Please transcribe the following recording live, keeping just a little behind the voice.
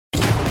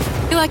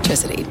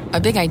electricity, a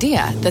big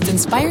idea that's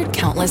inspired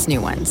countless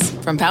new ones.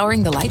 From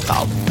powering the light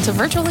bulb to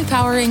virtually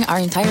powering our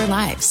entire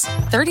lives.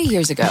 30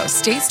 years ago,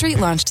 State Street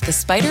launched the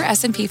SPDR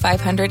S&P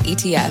 500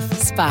 ETF,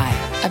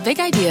 SPY. A big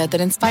idea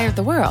that inspired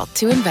the world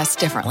to invest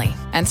differently.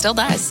 And still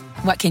does.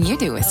 What can you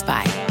do with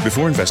SPY?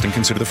 Before investing,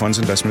 consider the fund's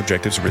investment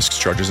objectives, risks,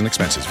 charges, and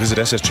expenses. Visit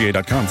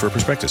ssga.com for a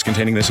prospectus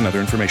containing this and other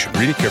information.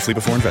 Read it carefully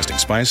before investing.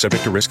 SPY is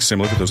subject to risks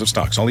similar to those of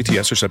stocks. All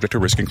ETFs are subject to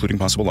risk, including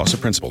possible loss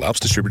of principal. Alps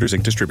Distributors,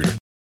 Inc. Distributor.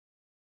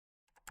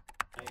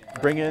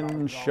 Bring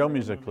in show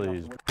music,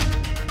 please.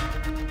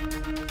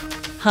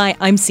 Hi,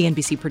 I'm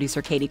CNBC producer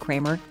Katie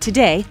Kramer.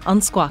 Today on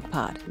Squawk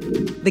Pod.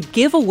 The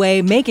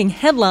giveaway making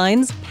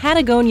headlines,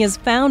 Patagonia's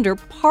founder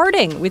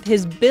parting with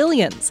his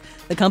billions.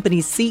 The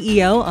company's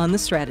CEO on the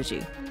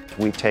strategy.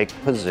 We take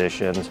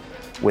positions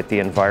with the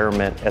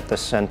environment at the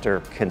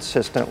center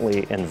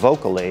consistently and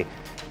vocally.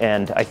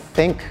 And I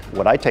think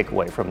what I take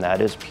away from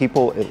that is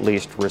people at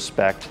least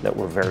respect that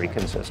we're very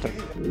consistent.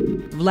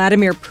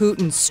 Vladimir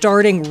Putin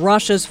starting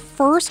Russia's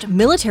first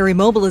military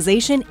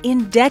mobilization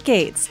in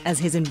decades as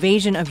his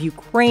invasion of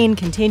Ukraine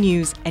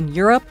continues and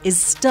Europe is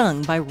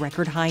stung by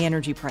record high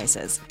energy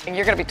prices.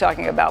 You're going to be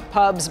talking about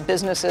pubs,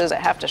 businesses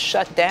that have to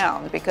shut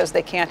down because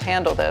they can't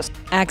handle this.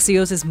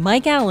 Axios'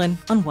 Mike Allen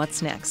on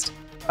what's next.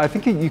 I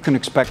think you can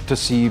expect to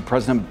see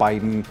President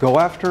Biden go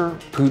after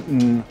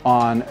Putin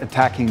on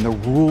attacking the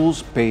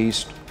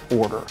rules-based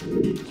order.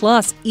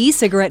 Plus,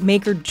 e-cigarette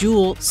maker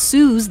Juul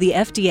sues the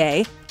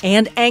FDA,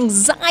 and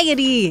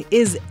anxiety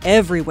is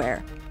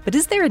everywhere. But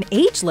is there an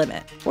age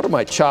limit? What am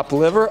I, chopped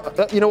liver?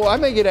 I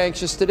may get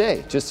anxious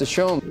today just to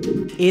show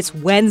them. It's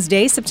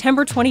Wednesday,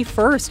 September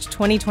 21st,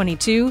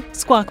 2022.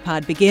 Squawk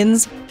Pod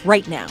begins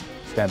right now.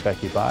 Stand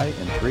Becky by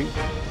in 3,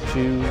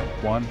 2,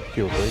 1.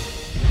 Cue, please.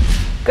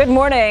 Good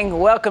morning.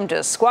 Welcome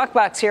to Squawk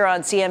Box here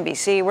on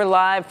CNBC. We're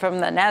live from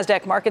the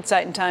NASDAQ market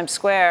site in Times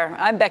Square.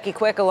 I'm Becky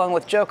Quick along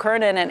with Joe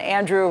Kernan and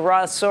Andrew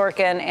Ross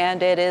Sorkin,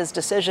 and it is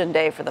decision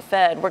day for the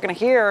Fed. We're going to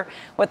hear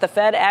what the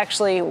Fed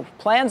actually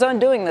plans on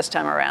doing this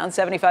time around.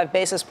 75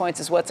 basis points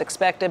is what's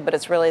expected, but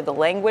it's really the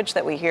language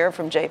that we hear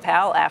from Jay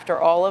Powell after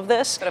all of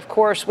this. But of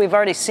course, we've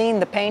already seen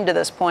the pain to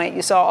this point.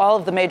 You saw all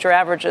of the major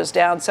averages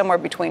down somewhere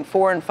between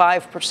 4 and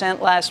 5%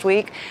 last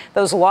week.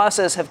 Those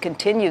losses have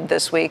continued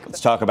this week.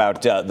 Let's talk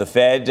about the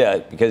Fed.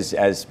 Because,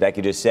 as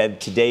Becky just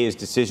said, today is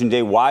decision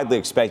day, widely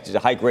expected to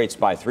hike rates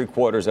by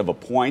 0.75 of a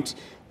point.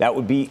 That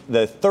would be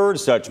the third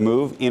such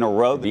move in a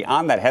row.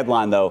 Beyond that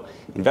headline, though,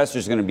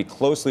 investors are going to be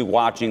closely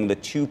watching the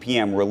 2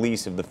 p.m.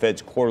 release of the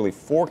Fed's quarterly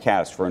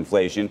forecast for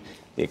inflation,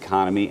 the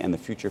economy, and the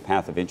future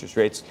path of interest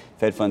rates.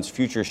 Fed funds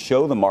futures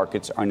show the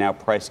markets are now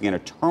pricing in a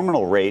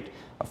terminal rate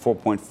of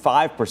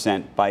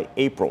 4.5% by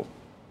April.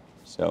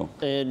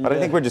 But I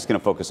think we're just going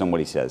to focus on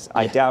what he says.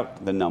 I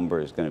doubt the number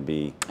is going to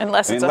be...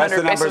 Unless it's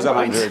 100 basis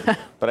points. 100,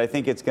 but I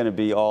think it's going to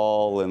be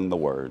all in the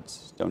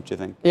words, don't you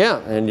think?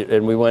 Yeah,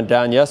 and we went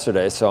down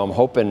yesterday, so I'm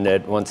hoping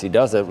that once he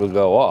does it, we'll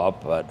go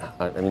up. But,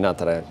 not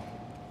that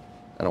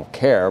I don't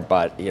care,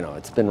 but,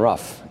 it's been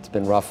rough. It's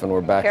been rough, and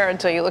we're back. Care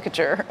until you look at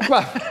your...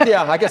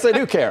 Yeah, I guess I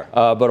do care.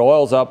 But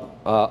oil's up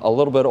a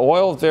little bit.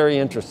 Oil is very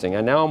interesting.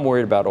 And now I'm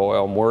worried about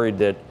oil. I'm worried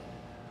that...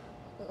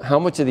 How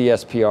much of the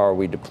SPR are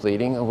we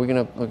depleting? We're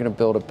gonna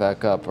build it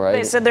back up, right?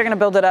 They said they're going to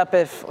build it up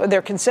if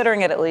they're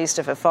considering it, at least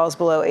if it falls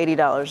below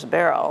 $80 a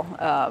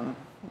barrel.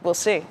 We'll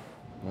see.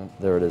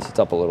 There it is. It's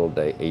up a little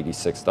today,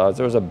 $86.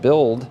 There was a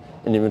build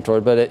in inventory,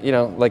 but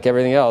like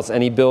everything else,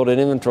 any build in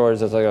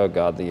inventories, it's like, oh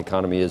God, the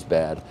economy is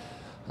bad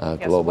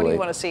globally. So what do you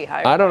want to see?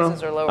 Higher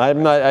prices or lower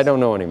prices? prices? I don't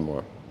know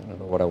anymore. I don't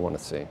know what I want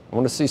to see. I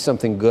want to see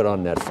something good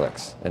on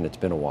Netflix, and it's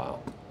been a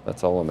while.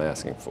 That's all I'm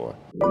asking for.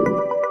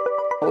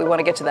 We want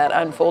to get to that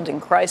unfolding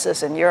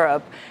crisis in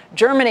Europe.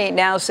 Germany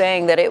now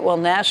saying that it will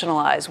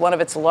nationalize one of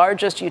its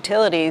largest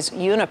utilities,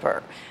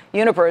 Uniper.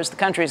 Uniper is the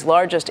country's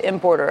largest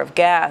importer of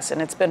gas,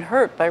 and it's been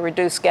hurt by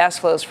reduced gas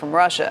flows from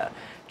Russia.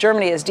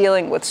 Germany is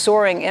dealing with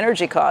soaring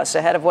energy costs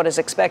ahead of what is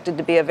expected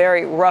to be a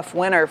very rough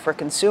winter for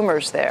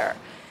consumers there.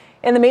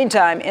 In the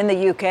meantime, in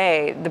the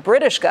UK, the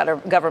British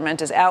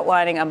government is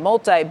outlining a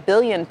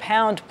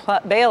multi-billion-pound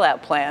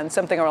bailout plan,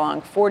 something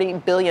along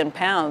 £40 billion,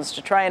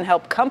 to try and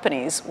help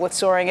companies with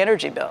soaring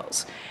energy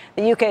bills.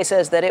 The UK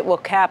says that it will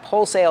cap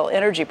wholesale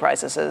energy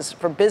prices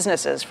for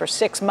businesses for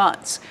 6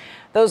 months.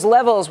 Those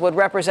levels would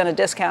represent a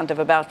discount of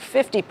about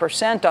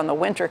 50% on the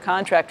winter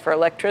contract for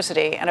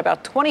electricity and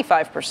about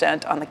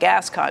 25% on the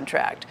gas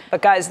contract.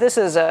 But guys, this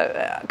is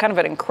a kind of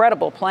an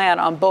incredible plan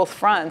on both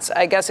fronts.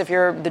 I guess if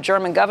you're the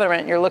German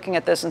government, you're looking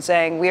at this and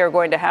saying, we are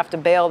going to have to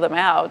bail them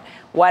out.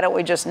 Why don't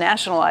we just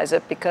nationalize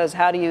it? Because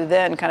how do you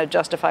then kind of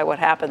justify what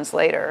happens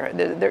later?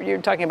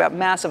 You're talking about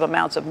massive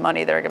amounts of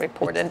money that are going to be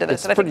poured into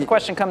this. And I think the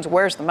question comes,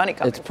 where's the money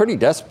coming from? It's pretty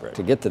desperate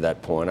to get to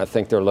that point. I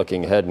think they're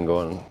looking ahead and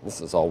going,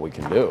 this is all we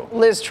can do.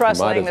 Liz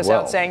Truss laying this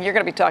out, saying you're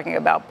going to be talking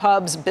about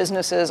pubs,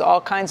 businesses, all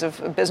kinds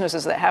of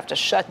businesses that have to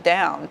shut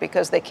down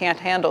because they can't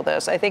handle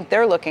this. I think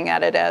they're looking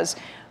at it as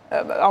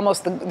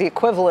almost the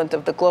equivalent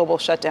of the global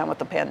shutdown with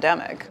the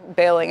pandemic,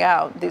 bailing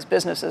out these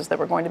businesses that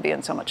were going to be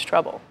in so much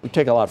trouble. We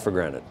take a lot for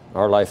granted.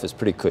 Our life is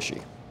pretty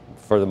cushy.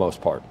 for the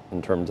most part,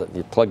 in terms of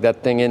you plug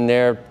that thing in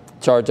there,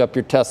 charge up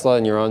your Tesla,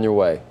 and you're on your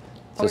way.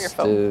 Just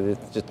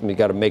we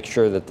got to make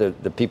sure that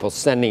the people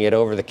sending it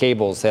over the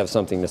cables have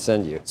something to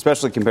send you.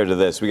 Especially compared to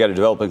this. We got a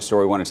developing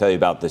story we want to tell you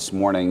about this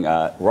morning.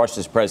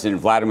 Russia's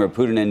President Vladimir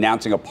Putin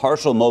announcing a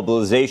partial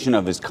mobilization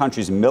of his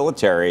country's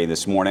military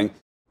this morning.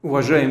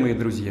 Уважаемые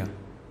друзья,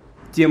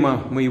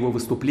 тема моего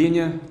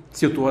выступления –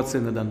 ситуация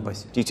на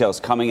Донбассе. Details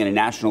coming in a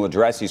national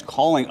address. He's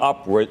calling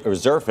up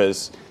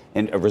reservists,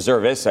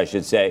 I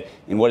should say,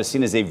 in what is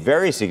seen as a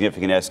very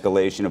significant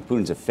escalation of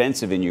Putin's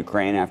offensive in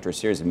Ukraine after a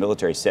series of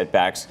military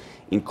setbacks.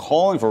 In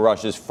calling for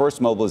Russia's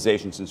first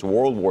mobilization since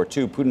World War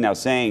II, Putin now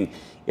saying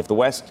if the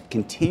West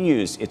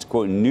continues its,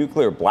 quote,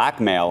 nuclear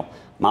blackmail,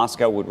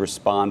 Moscow would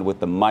respond with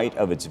the might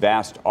of its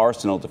vast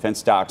arsenal. Defense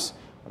stocks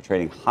are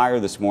trading higher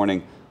this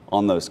morning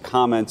on those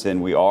comments,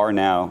 and we are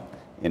now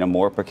in a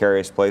more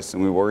precarious place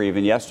than we were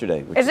even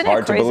yesterday, which is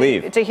hard to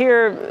believe. To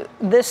hear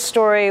this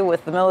story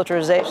with the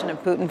militarization and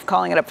Putin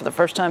calling it up for the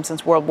first time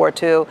since World War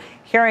II,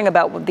 hearing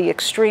about the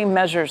extreme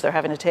measures they're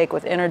having to take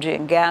with energy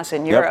and gas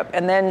in Europe,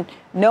 and then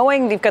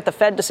knowing you've got the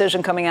Fed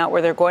decision coming out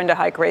where they're going to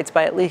hike rates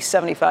by at least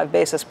 75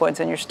 basis points,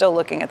 and you're still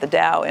looking at the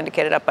Dow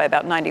indicated up by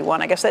about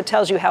 91. I guess that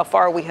tells you how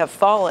far we have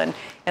fallen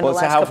in the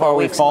last couple of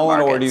weeks. How far we've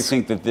fallen, or do you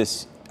think that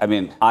this? I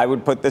mean, I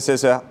would put this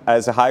as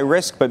a high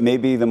risk, but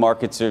maybe the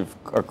markets are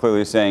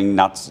clearly saying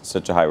not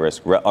such a high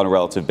risk on a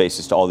relative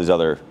basis to all these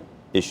other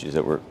issues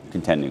that we're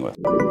contending with.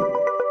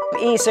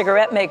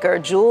 E-cigarette maker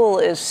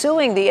Juul is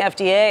suing the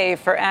FDA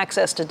for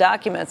access to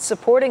documents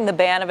supporting the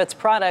ban of its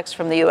products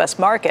from the U.S.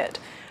 market.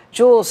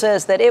 Juul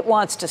says that it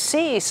wants to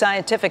see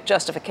scientific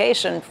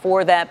justification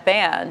for that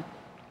ban.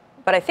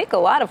 But I think a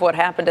lot of what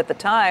happened at the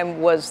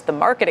time was the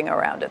marketing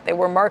around it. They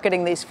were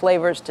marketing these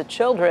flavors to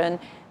children,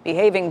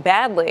 behaving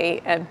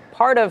badly, and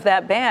part of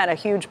that ban, a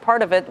huge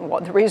part of it,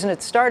 the reason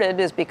it started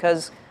is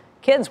because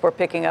kids were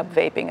picking up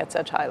vaping at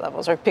such high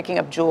levels, or picking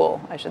up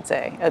Juul, I should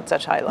say, at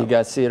such high levels. You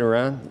guys see it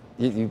around?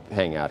 You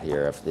hang out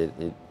here. If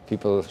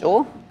people...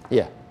 Juul?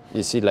 Yeah.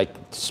 You see like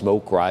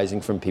smoke rising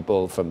from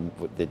people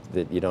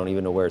that you don't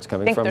even know where it's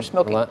coming from. I think they're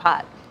smoking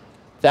pot.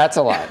 That's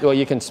a lot. Well,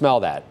 you can smell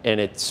that, and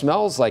it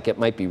smells like it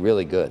might be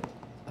really good.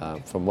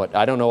 From what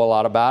I don't know a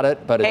lot about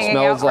it, but it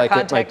smells like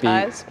it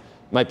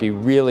might be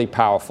really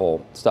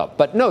powerful stuff.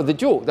 But no, the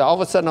Juul. All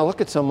of a sudden, I look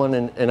at someone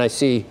and I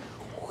see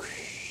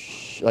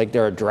whoosh, like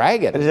they're a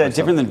dragon. Is that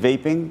different than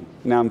vaping?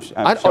 No,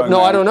 I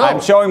don't know.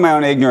 I'm showing my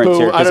own ignorance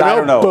here because I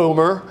don't know.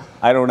 Boomer.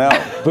 I don't know.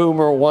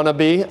 Boomer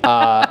wannabe.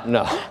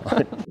 No.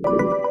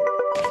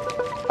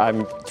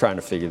 I'm trying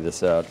to figure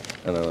this out.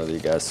 I don't know whether you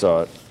guys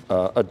saw it.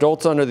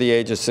 Adults under the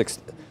age of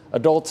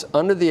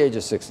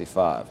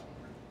 65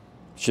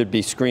 should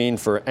be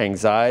screened for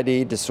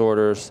anxiety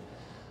disorders,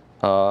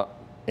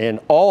 and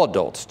all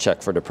adults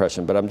check for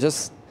depression. But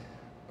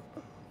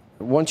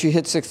once you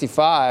hit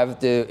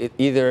 65,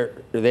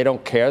 either they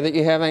don't care that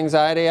you have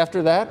anxiety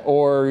after that,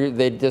 or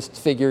they just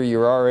figure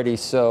you're already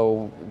it's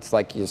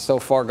like you're so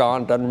far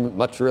gone, doesn't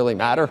much really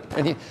matter.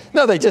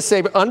 No, they just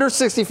say, under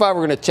 65,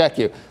 we're going to check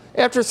you.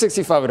 After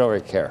 65, we don't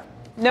really care.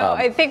 No,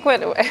 I think what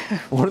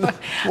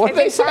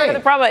they say. Part of the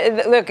problem,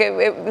 look,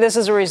 this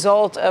is a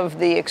result of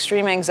the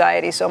extreme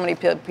anxiety so many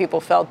people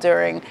felt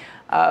during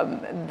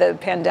the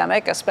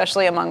pandemic,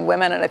 especially among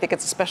women, and I think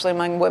it's especially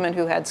among women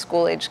who had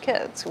school-age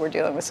kids who were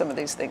dealing with some of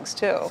these things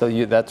too. So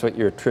that's what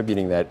you're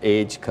attributing that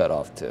age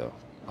cutoff to.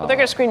 Well, they're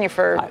going to screen you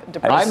for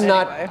depression.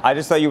 Anyway. I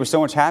just thought you were so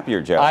much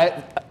happier, Joe.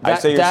 I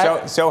say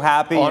you're so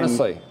happy.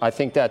 Honestly, I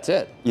think that's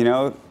it. You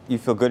know, you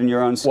feel good in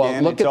your own skin.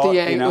 Well,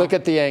 look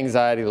at the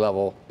anxiety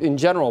level in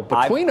general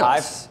between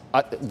us.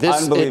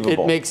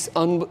 Unbelievable.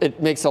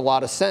 It makes a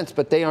lot of sense,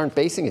 but they aren't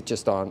basing it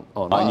just on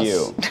us.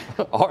 You.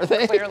 Are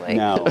they? Clearly.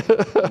 No.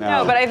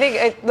 No, but I think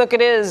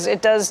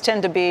it does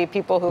tend to be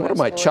people who have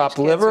my chopped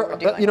liver.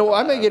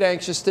 I may get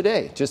anxious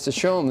today just to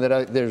show them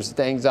that there's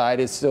the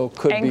anxiety still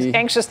could be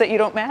anxious that you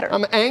don't matter.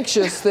 I'm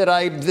anxious that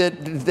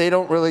they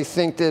don't really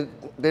think that.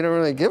 They don't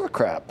really give a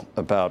crap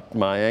about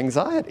my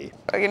anxiety.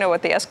 You know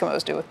what the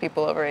Eskimos do with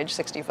people over age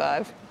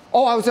 65?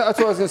 Oh, that's what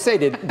I was going to say.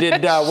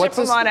 Did what's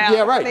this? On out.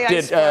 Yeah,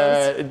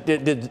 right.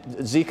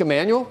 Did Zeke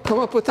Emanuel come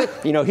up with it?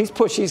 You know, he's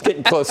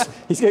getting close.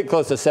 He's getting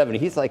close to 70.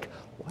 He's like,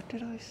 what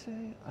did I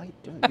say?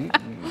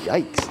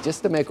 Yikes!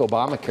 Just to make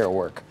Obamacare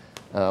work.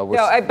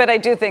 But I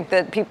do think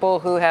that people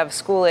who have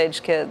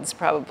school-age kids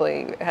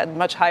probably had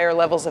much higher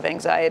levels of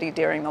anxiety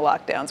during the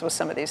lockdowns with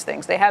some of these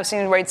things. They have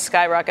seen rates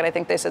skyrocket. I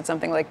think they said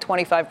something like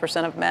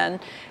 25% of men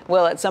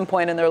will at some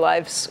point in their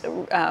lives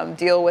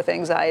deal with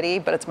anxiety,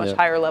 but it's much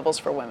higher levels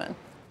for women.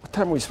 What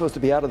time are we supposed to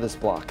be out of this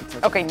block?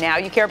 Okay, now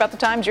you care about the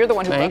times? You're the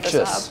one who brought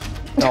this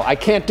up. No, I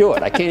can't do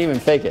it. I can't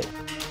even fake it.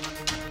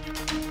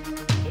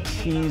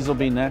 Cheese will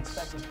be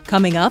next.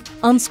 Coming up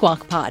on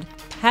Squawk Pod.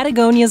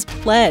 Patagonia's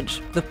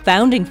pledge, the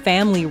founding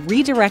family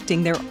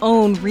redirecting their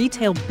own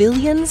retail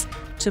billions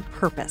to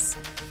purpose.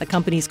 The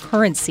company's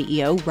current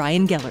CEO,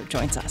 Ryan Geller,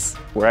 joins us.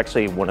 We're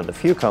actually one of the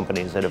few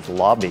companies that have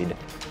lobbied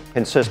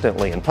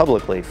consistently and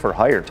publicly for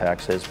higher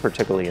taxes,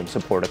 particularly in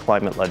support of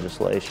climate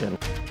legislation.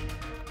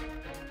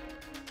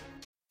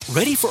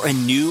 Ready for a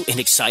new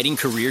and exciting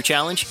career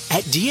challenge?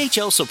 At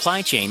DHL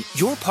Supply Chain,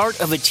 you're part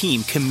of a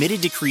team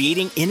committed to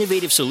creating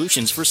innovative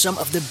solutions for some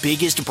of the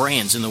biggest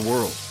brands in the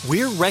world.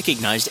 We're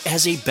recognized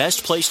as a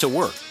best place to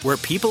work, where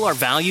people are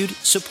valued,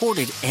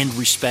 supported, and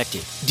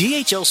respected.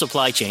 DHL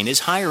Supply Chain is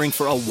hiring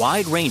for a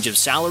wide range of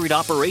salaried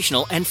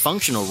operational and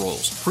functional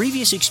roles.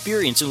 Previous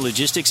experience in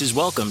logistics is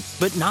welcome,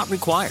 but not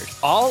required.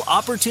 All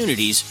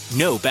opportunities,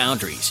 no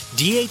boundaries.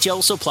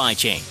 DHL Supply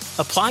Chain.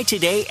 Apply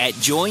today at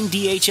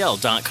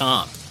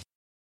joindhl.com.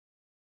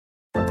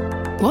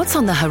 What's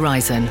on the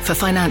horizon for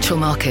financial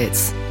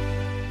markets?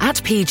 At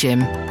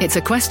PGIM, it's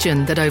a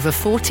question that over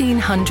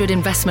 1,400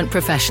 investment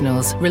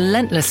professionals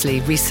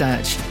relentlessly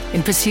research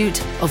in pursuit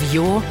of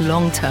your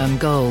long-term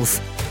goals.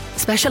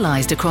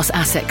 Specialized across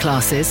asset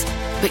classes,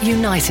 but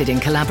united in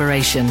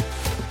collaboration,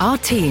 our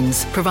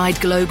teams provide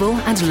global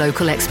and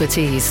local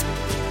expertise.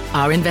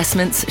 Our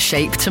investments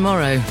shape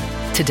tomorrow,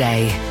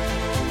 today.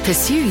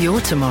 Pursue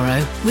your tomorrow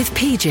with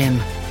PGIM,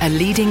 a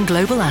leading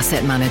global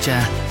asset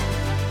manager.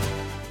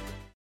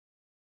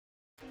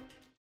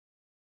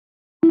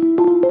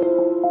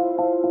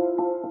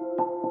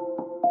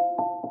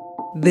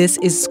 This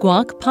is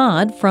Squawk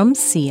Pod from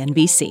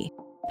CNBC.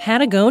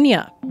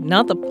 Patagonia,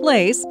 not the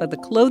place, but the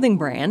clothing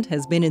brand,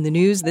 has been in the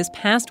news this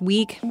past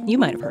week. You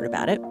might have heard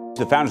about it.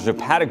 The founder of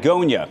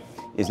Patagonia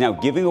is now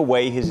giving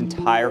away his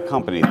entire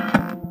company.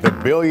 The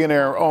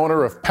billionaire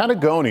owner of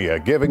Patagonia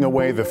giving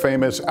away the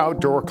famous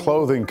outdoor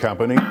clothing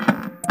company.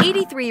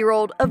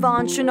 83-year-old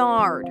Yvon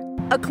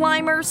Chouinard, a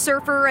climber,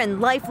 surfer,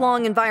 and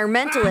lifelong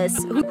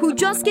environmentalist who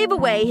just gave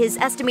away his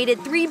estimated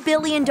 $3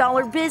 billion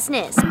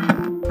business.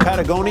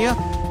 Patagonia,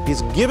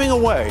 he's giving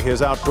away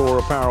his outdoor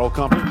apparel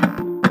company.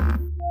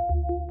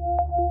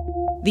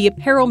 The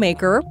apparel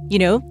maker, you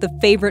know, the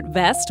favorite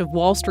vest of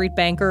Wall Street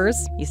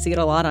bankers. You see it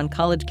a lot on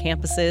college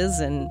campuses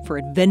and for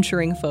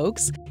adventuring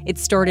folks. It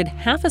started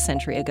half a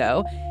century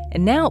ago,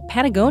 and now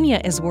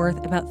Patagonia is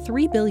worth about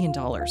 $3 billion.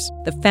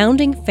 The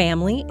founding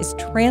family is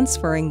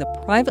transferring the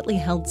privately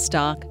held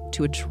stock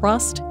to a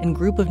trust and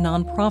group of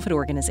nonprofit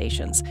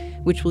organizations,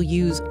 which will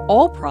use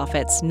all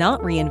profits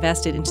not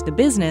reinvested into the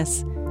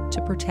business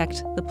to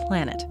protect the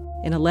planet.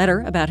 In a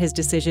letter about his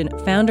decision,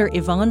 founder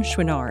Yvon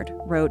Chouinard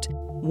wrote,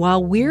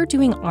 "While we're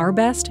doing our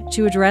best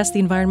to address the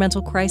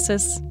environmental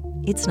crisis,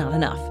 it's not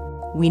enough.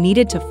 We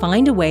needed to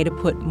find a way to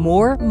put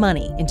more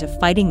money into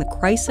fighting the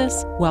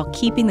crisis while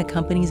keeping the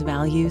company's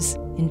values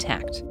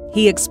intact."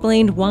 He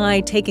explained why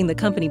taking the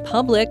company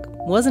public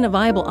wasn't a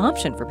viable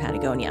option for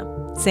Patagonia,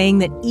 saying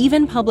that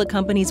even public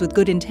companies with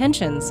good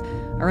intentions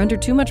are under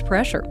too much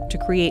pressure to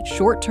create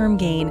short-term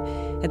gain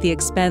at the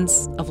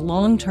expense of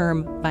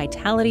long-term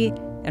vitality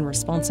and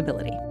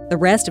responsibility. The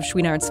rest of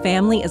Chouinard's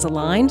family is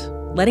aligned,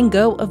 letting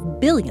go of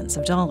billions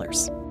of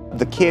dollars.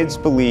 The kids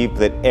believe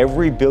that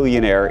every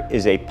billionaire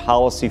is a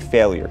policy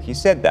failure. He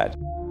said that.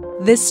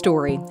 This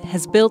story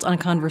has built on a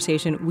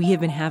conversation we have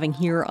been having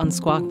here on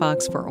Squawk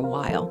Box for a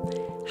while.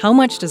 How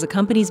much does a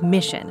company's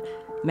mission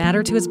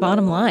matter to its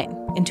bottom line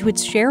and to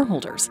its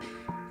shareholders?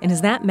 And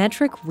is that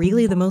metric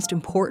really the most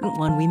important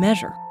one we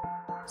measure?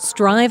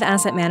 Strive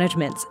Asset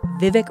Management's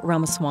Vivek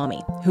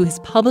Ramaswamy, who has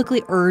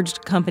publicly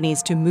urged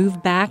companies to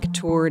move back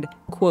toward,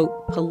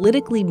 quote,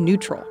 politically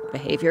neutral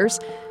behaviors,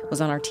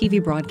 was on our TV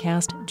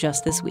broadcast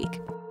just this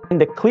week. And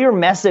the clear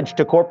message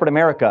to corporate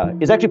America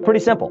is actually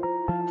pretty simple.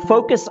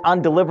 Focus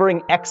on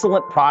delivering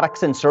excellent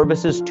products and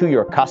services to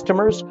your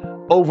customers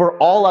over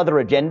all other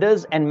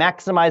agendas and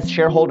maximize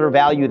shareholder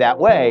value that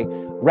way,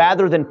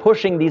 rather than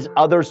pushing these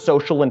other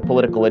social and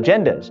political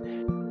agendas.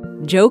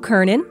 Joe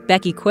Kernan,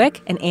 Becky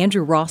Quick, and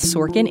Andrew Ross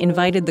Sorkin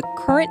invited the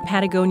current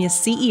Patagonia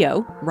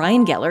CEO,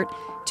 Ryan Gellert,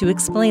 to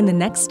explain the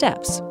next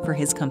steps for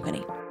his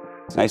company.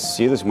 It's nice to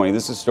see you this morning.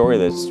 This is a story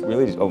that's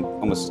really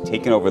almost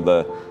taken over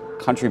the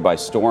country by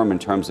storm in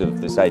terms of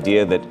this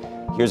idea that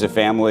here's a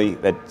family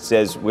that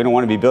says we don't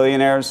want to be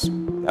billionaires.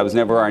 That was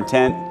never our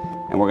intent,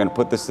 and we're going to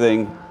put this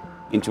thing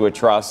into a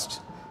trust.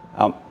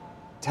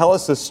 Tell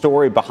us the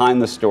story behind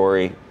the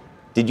story.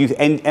 Did you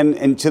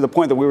and to the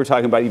point that we were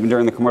talking about even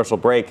during the commercial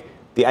break,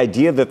 the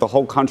idea that the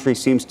whole country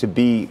seems to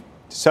be,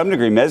 to some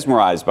degree,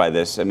 mesmerized by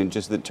this. I mean,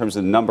 just in terms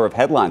of the number of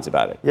headlines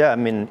about it. Yeah, I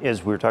mean,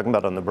 as we were talking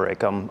about on the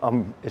break,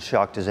 I'm as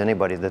shocked as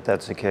anybody that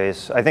that's the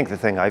case. I think the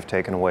thing I've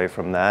taken away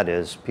from that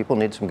is people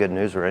need some good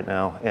news right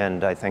now.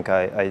 And I think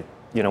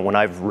when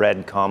I've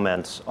read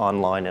comments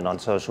online and on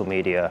social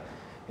media,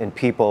 and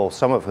people,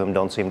 some of whom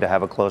don't seem to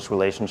have a close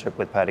relationship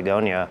with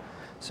Patagonia,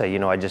 say,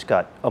 I just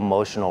got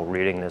emotional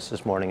reading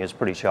this morning, is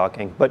pretty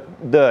shocking. But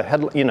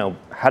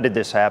how did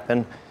this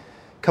happen?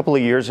 A couple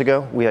of years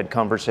ago, we had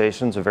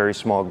conversations, a very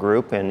small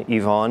group, and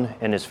Yvon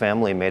and his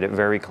family made it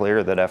very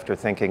clear that after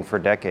thinking for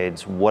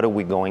decades, what are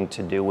we going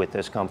to do with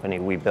this company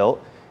we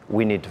built?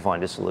 We need to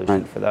find a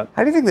solution for that.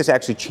 How do you think this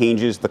actually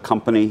changes the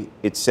company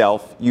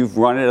itself? You've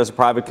run it as a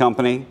private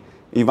company.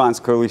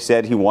 Yvon's clearly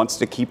said he wants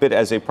to keep it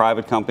as a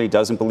private company,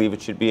 doesn't believe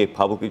it should be a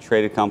publicly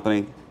traded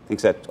company,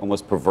 thinks that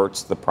almost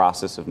perverts the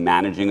process of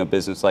managing a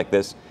business like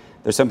this.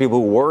 There's some people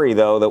who worry,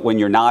 though, that when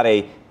you're not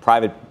a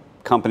private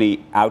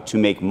company out to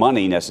make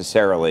money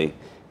necessarily,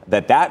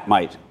 that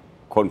might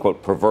quote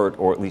unquote, pervert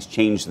or at least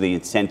change the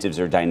incentives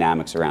or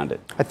dynamics around it?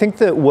 I think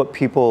that what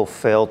people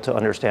fail to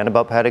understand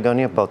about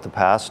Patagonia, both the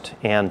past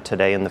and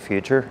today and the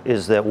future,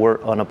 is that we're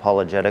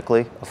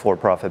unapologetically a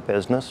for-profit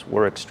business.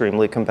 We're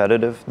extremely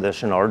competitive. The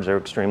Chouinards are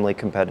extremely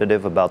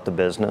competitive about the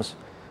business.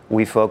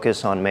 We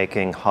focus on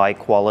making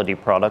high-quality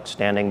products,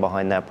 standing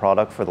behind that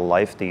product for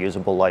the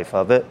usable life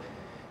of it.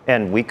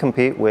 And we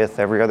compete with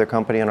every other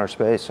company in our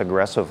space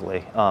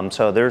aggressively.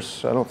 So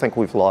I don't think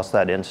we've lost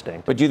that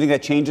instinct. But do you think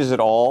that changes at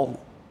all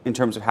in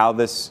terms of how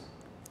this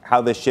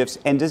shifts?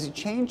 And does it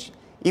change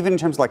even in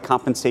terms of like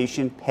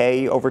compensation,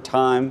 pay over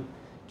time?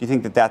 Do you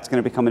think that that's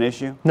going to become an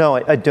issue? No,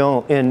 I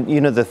don't. And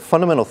the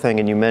fundamental thing,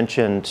 and you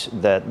mentioned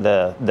that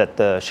the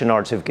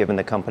Chouinards have given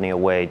the company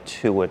away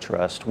to a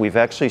trust. We've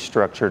actually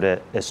structured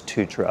it as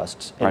two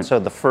trusts. And so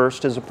the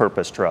first is a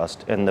purpose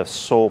trust, and the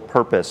sole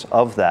purpose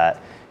of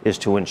that is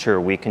to ensure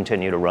we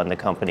continue to run the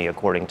company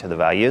according to the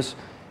values.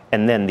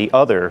 And then the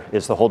other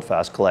is the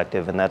Holdfast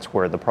Collective, and that's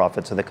where the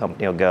profits of the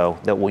company will go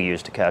that we'll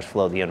use to cash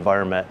flow the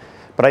environment.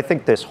 But I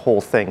think this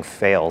whole thing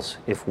fails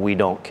if we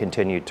don't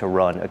continue to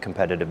run a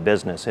competitive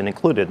business, and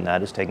included in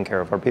that is taking care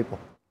of our people.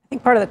 I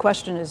think part of the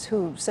question is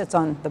who sits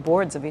on the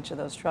boards of each of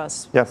those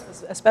trusts,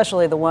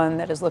 especially the one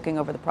that is looking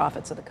over the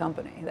profits of the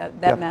company.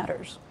 That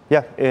matters.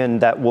 Yeah, and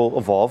that will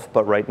evolve,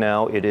 but right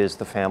now it is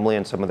the family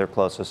and some of their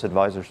closest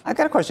advisors. I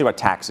got a question about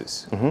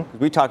taxes.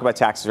 We talk about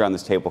taxes around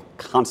this table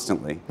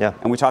constantly.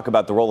 And we talk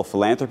about the role of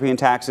philanthropy in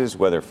taxes,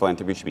 whether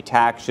philanthropy should be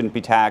taxed, shouldn't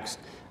be taxed,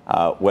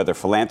 whether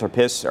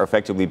philanthropists are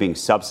effectively being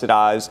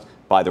subsidized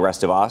by the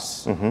rest of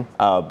us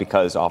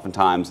because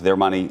oftentimes their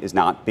money is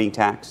not being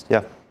taxed.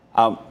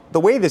 The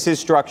way this is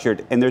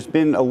structured, and there's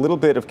been a little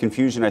bit of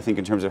confusion, I think,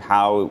 in terms of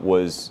how it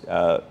was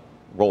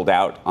rolled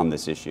out on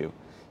this issue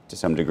to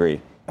some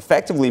degree,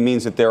 effectively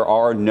means that there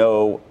are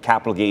no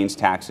capital gains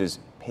taxes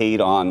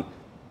paid on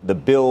the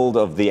build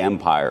of the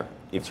empire,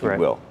 if you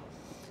will.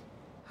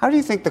 How do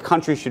you think the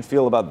country should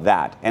feel about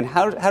that? And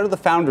how do the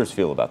founders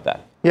feel about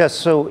that? Yes,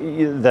 so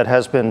that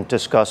has been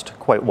discussed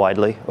quite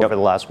widely over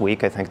the last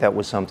week. I think that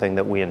was something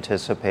that we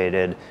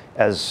anticipated,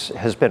 as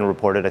has been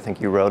reported. I think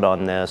you wrote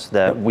on this,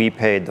 that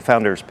the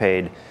founders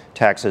paid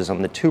taxes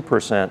on the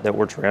 2% that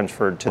were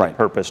transferred to the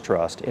Purpose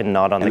Trust and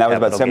not on the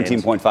capital gains. And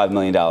that was about $17.5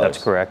 million.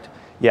 That's correct.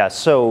 Yeah,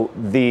 so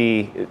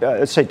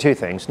let's say two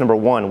things. Number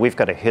one, we've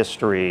got a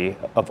history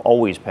of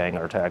always paying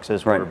our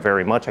taxes. We're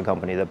very much a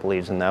company that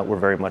believes in that. We're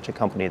very much a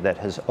company that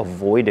has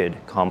avoided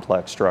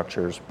complex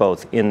structures,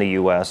 both in the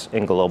U.S.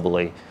 and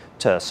globally,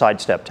 to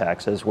sidestep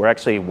taxes. We're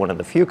actually one of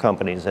the few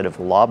companies that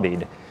have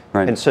lobbied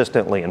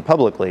consistently and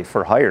publicly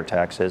for higher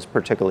taxes,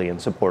 particularly in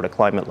support of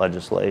climate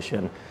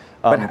legislation.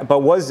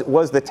 But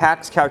was the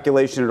tax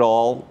calculation at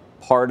all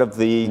part of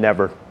the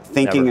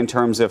thinking in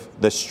terms of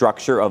the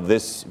structure of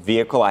this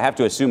vehicle? I have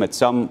to assume at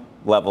some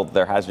level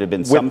there has to have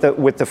been some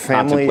with the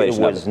family, it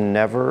was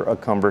never a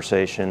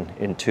conversation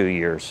in 2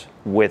 years.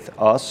 With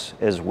us,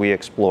 as we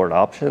explored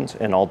options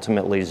and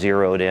ultimately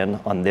zeroed in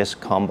on this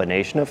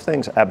combination of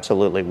things,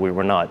 absolutely we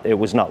were not. It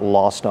was not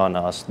lost on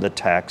us, the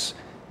tax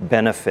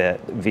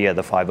benefit via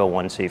the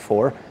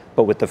 501c4.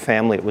 But with the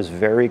family, it was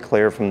very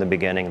clear from the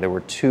beginning there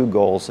were two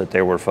goals that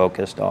they were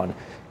focused on.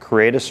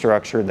 Create a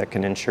structure that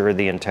can ensure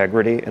the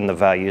integrity and the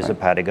values of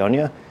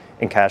Patagonia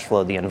and cash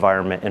flow the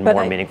environment in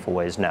more meaningful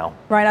ways now.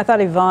 Ryan, I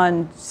thought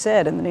Yvonne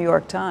said in the New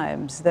York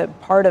Times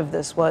that part of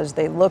this was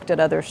they looked at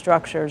other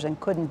structures and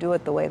couldn't do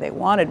it the way they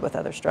wanted with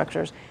other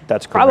structures.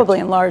 That's correct. Probably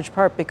in large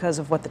part because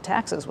of what the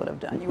taxes would have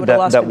done. You would have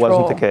lost control. That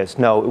wasn't the case.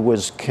 No, it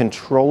was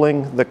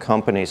controlling the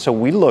company. So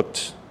we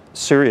looked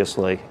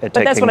seriously at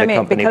taking the company public. But that's what I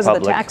mean. Because of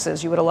the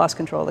taxes, you would have lost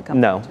control of the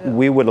company. No,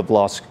 we would have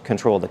lost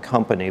control of the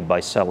company by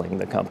selling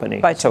the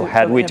company. So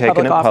had we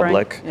taken it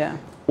public,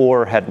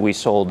 or had we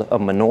sold a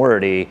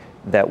minority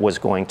that was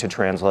going to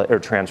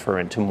transfer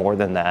into more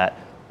than that,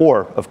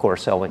 or of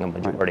course selling a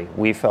majority,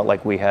 we felt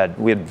like we had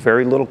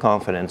very little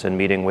confidence in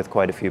meeting with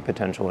quite a few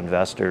potential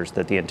investors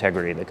that the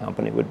integrity of the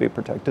company would be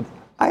protected.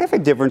 I have a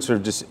different sort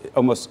of just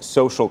almost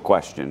social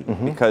question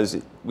because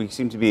we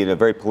seem to be in a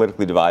very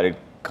politically divided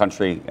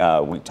country.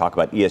 We talk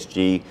about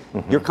ESG.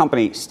 Your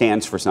company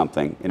stands for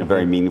something in a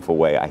very meaningful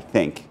way, I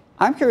think.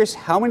 I'm curious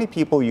how many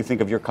people you think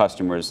of your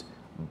customers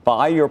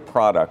buy your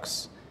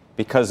products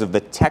because of the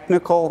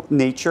technical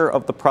nature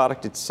of the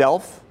product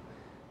itself.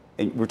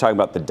 And we're talking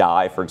about the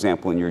dye, for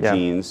example, in your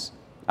jeans,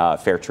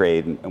 fair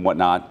trade and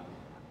whatnot,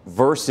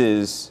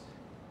 versus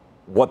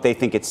what they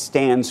think it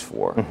stands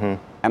for.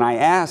 And I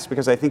ask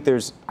because I think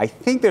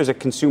there's a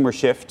consumer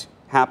shift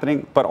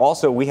happening, but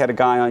also we had a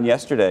guy on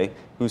yesterday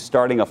who's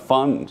starting a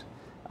fund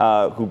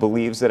who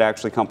believes that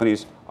actually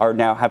companies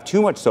have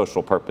too much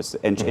social purpose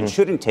and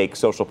shouldn't take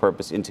social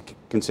purpose into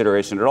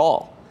consideration at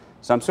all.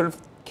 So I'm sort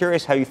of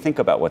curious how you think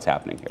about what's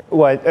happening here.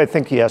 Well, I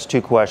think he asked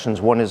two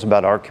questions. One is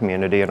about our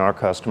community and our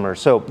customers.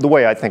 So the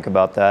way I think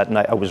about that, and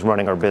I was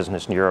running our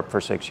business in Europe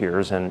for 6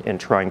 years and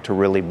trying to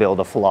really build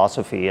a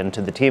philosophy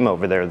into the team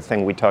over there. The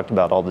thing we talked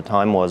about all the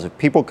time was if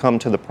people come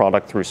to the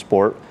product through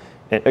sport,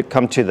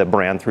 come to the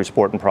brand through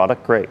sport and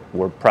product, great.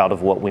 We're proud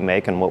of what we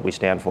make and what we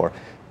stand for.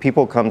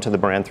 people come to the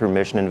brand through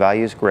mission and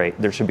values, great.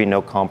 There should be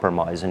no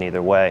compromise in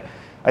either way.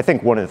 I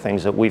think one of the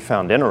things that we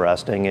found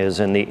interesting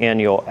is in the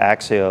annual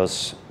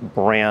Axios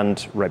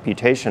brand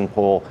reputation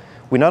poll,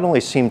 we not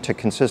only seem to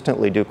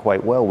consistently do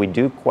quite well, we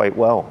do quite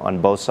well on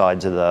both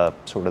sides of the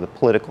sort of the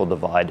political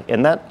divide.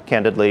 And that,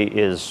 candidly,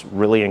 is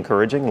really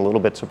encouraging, a little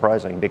bit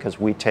surprising, because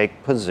we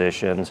take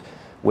positions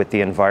with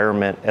the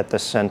environment at the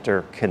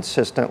center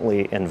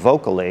consistently and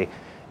vocally.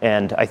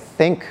 And I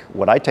think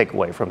what I take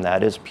away from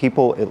that is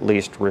people at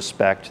least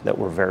respect that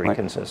we're very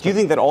consistent. Do you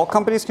think that all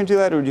companies can do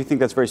that, or do you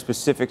think that's very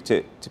specific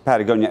to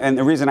Patagonia? And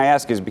the reason I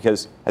ask is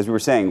because, as we were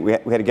saying, we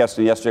had a guest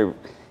on yesterday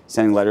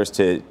sending letters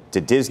to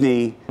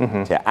Disney,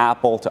 to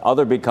Apple, to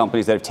other big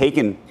companies that have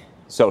taken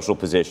social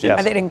positions. Yes.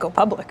 And they didn't go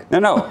public.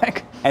 No.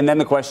 And then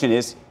the question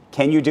is,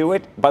 can you do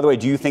it? By the way,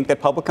 do you think that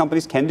public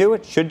companies can do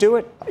it, should do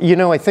it? You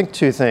know, I think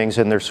two things,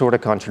 and they're sort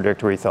of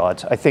contradictory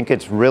thoughts. I think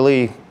it's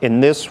really, in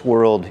this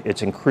world,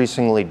 it's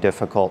increasingly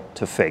difficult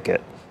to fake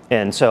it.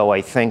 And so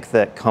I think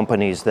that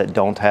companies that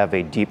don't have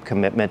a deep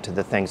commitment to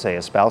the things they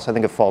espouse, I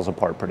think it falls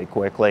apart pretty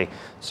quickly.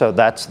 So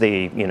that's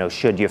the,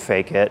 should you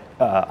fake it?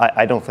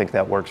 I don't think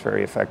that works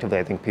very effectively.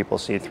 I think people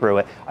see through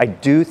it. I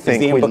do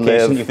think Is the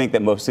implication you think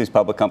that most of these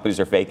public companies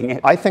are faking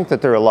it? I think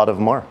that there are a lot of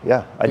them are.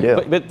 Yeah, I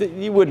do. But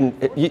you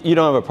wouldn't, you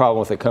don't have a problem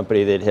with a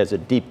company that has a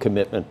deep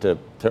commitment to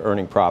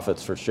earning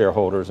profits for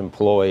shareholders,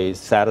 employees,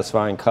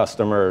 satisfying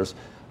customers,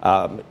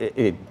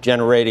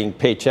 generating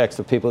paychecks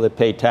to people that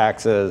pay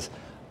taxes.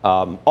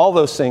 All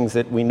those things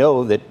that we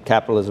know that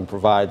capitalism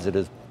provides, it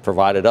has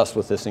provided us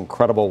with this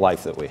incredible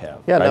life that we have.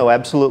 Yeah, right? No,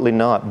 absolutely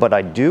not. But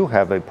I do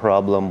have a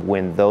problem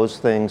when those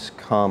things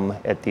come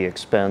at the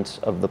expense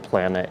of the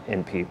planet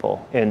and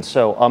people. And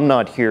so I'm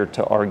not here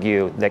to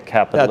argue that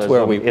capitalism That's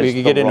where we is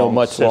could get the into a wrong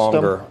much system.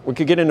 longer. We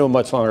could get into a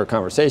much longer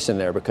conversation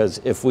there, because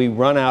if we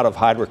run out of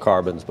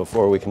hydrocarbons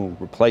before we can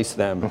replace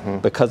them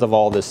because of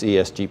all this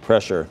ESG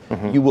pressure,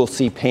 you will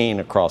see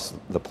pain across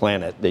the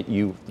planet that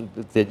you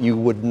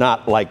would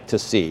not like to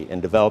see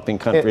in developing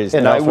countries.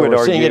 And I would we're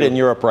argue seeing it in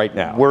Europe right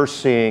now. We're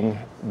seeing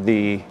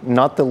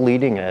not the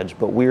leading edge,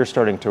 but we are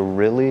starting to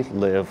really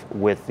live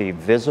with the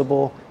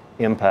visible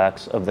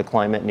impacts of the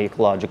climate and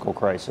ecological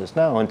crisis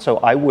now. And so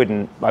I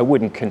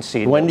wouldn't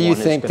concede. When do you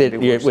think that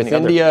with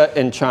India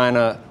and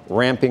China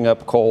ramping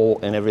up coal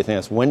and everything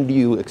else, when do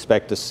you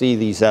expect to see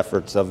these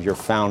efforts of your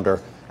founder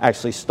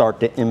actually start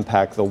to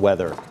impact the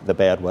weather, the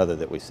bad weather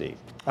that we see?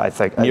 I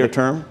think near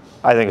term?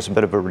 I think it's a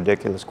bit of a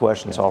ridiculous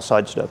question, so I'll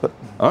sidestep it.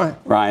 All right.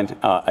 Ryan,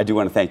 I do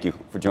want to thank you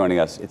for joining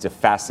us. It's a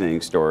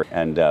fascinating story,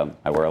 and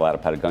I wear a lot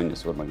of Patagonia,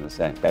 so what am I going to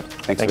say?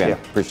 Thanks again.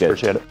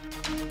 Appreciate it.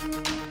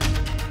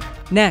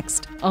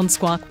 Next on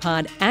Squawk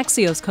Pod,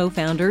 Axios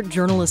co-founder,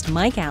 journalist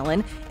Mike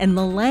Allen, and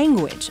the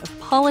language of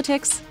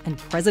politics and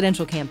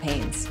presidential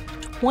campaigns.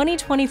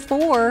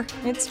 2024,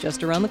 it's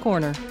just around the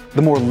corner.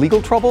 The more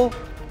legal trouble,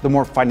 the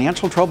more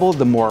financial trouble,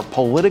 the more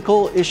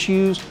political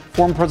issues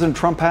former President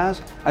Trump has,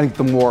 I think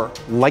the more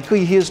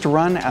likely he is to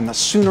run and the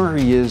sooner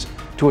he is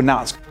to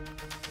announce.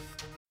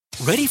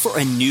 Ready for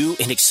a new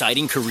and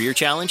exciting career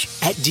challenge?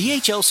 At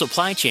DHL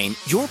Supply Chain,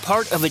 you're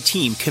part of a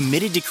team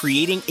committed to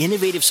creating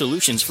innovative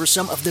solutions for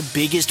some of the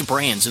biggest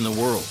brands in the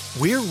world.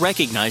 We're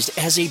recognized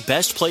as a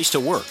best place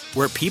to work,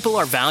 where people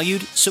are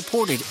valued,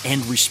 supported,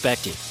 and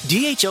respected.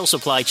 DHL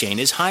Supply Chain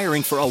is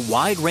hiring for a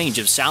wide range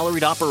of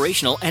salaried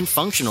operational and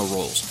functional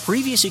roles.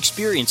 Previous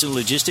experience in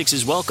logistics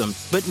is welcome,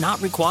 but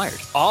not required.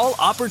 All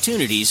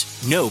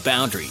opportunities, no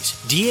boundaries.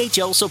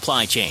 DHL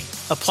Supply Chain.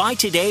 Apply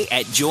today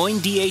at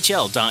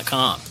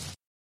joindhl.com.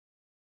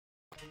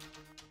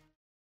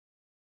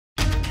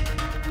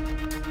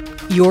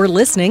 You're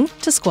listening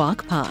to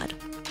Squawk Pod.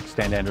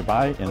 Stand Andrew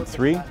by in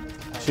 3,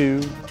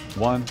 2,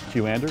 1.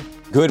 Cue Andrew.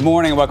 Good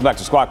morning and welcome back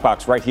to Squawk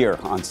Box right here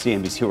on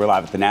CNBC. We're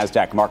live at the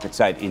NASDAQ market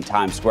site in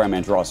Times Square. I'm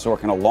Andrew Ross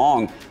Sorkin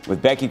along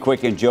with Becky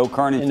Quick and Joe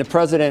Kernan. And the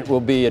president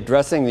will be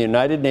addressing the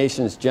United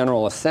Nations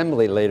General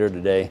Assembly later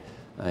today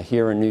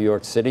here in New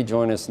York City.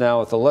 Join us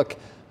now with a look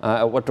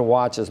at what to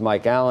watch is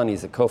Mike Allen.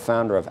 He's the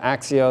co-founder of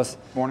Axios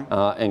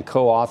and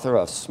co-author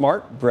of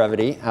Smart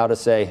Brevity, How to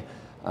Say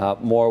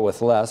More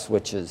with Less,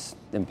 which is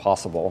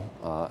impossible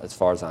as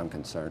far as I'm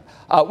concerned.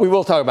 We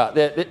will talk about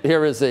that.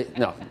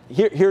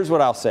 Here's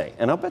what I'll say,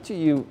 and I'll bet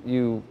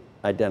you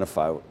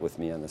identify with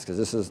me on this, because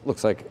this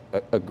looks like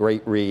a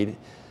great read.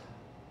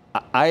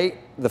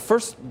 The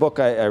first book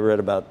I read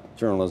about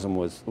journalism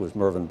was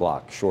Mervyn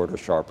Block, Shorter,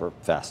 Sharper,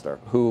 Faster,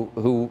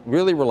 who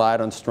really relied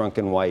on Strunk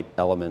and White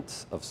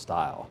elements of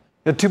style.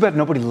 Yeah, too bad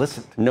nobody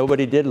listened.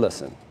 Nobody did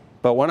listen.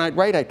 But when I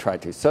write, I try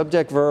to.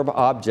 Subject, verb,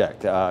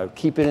 object.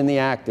 Keep it in the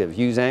active.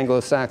 Use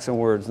Anglo-Saxon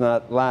words,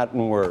 not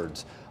Latin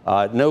words.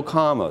 No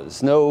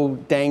commas. No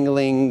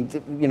dangling,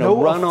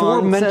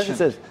 run-on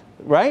sentences.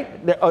 Right?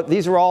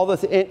 These are all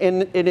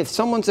and if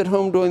someone's at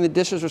home doing the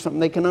dishes or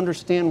something, they can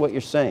understand what you're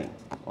saying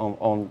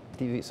on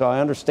TV. So I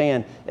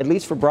understand, at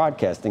least for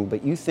broadcasting,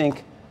 but you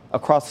think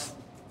across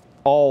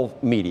all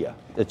media,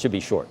 it should be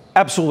short.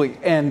 Absolutely.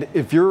 And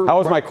if you're... How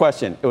was my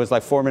question? It was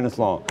like 4 minutes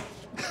long.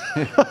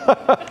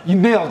 You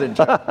nailed it,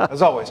 Jeff,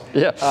 as always.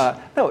 Yeah.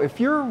 No, if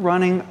you're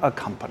running a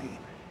company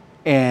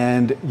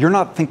and you're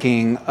not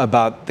thinking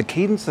about the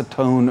cadence, the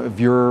tone of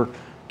your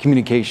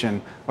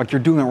communication, like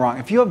you're doing it wrong.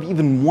 If you have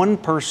even one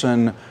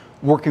person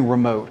working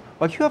remote,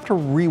 like you have to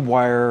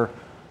rewire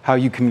how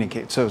you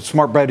communicate. So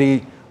Smart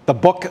Buddy, the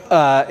book,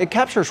 it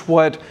captures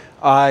what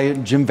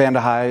Jim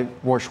VandeHei,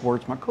 Roy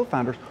Schwartz, my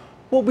co-founders,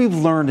 what we've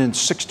learned in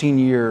 16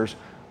 years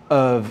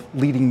of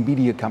leading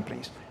media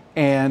companies.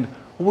 And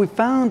what we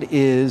found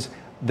is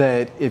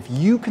that if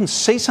you can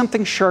say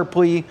something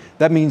sharply,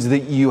 that means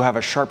that you have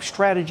a sharp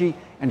strategy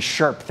and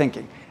sharp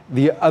thinking.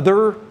 The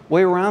other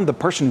way around, the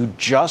person who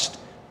just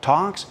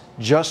talks,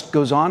 just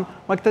goes on,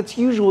 like that's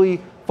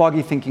usually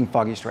foggy thinking,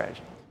 foggy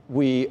strategy.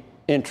 We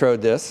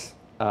introed this.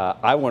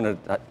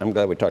 I'm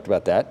glad we talked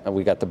about that.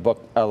 We got the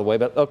book out of the way,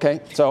 but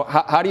okay. So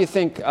how do you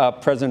think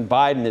President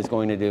Biden is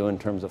going to do in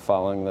terms of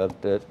following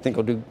what's he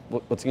going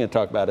to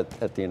talk about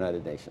at the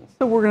United Nations?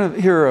 So we're going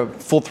to hear a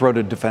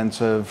full-throated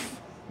defense of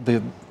the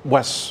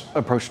West's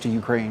approach to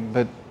Ukraine,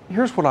 but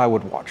here's what I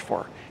would watch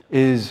for,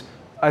 is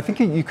I think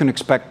you can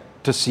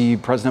expect to see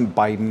President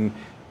Biden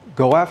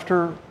go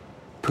after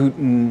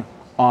Putin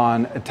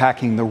on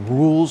attacking the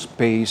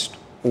rules-based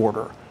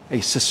order, a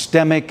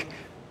systemic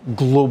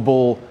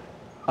global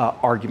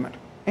argument.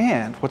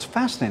 And what's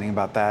fascinating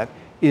about that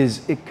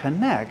is it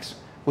connects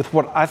with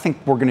what I think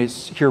we're going to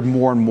hear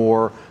more and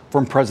more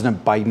from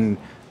President Biden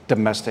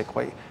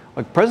domestically.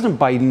 Like President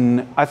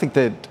Biden, I think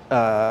that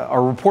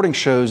our reporting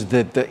shows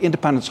that the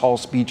Independence Hall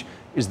speech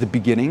is the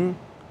beginning,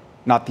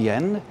 not the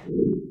end.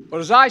 But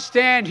as I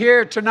stand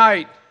here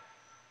tonight,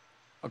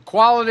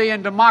 equality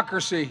and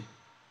democracy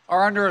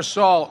are under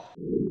assault.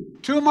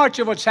 Too much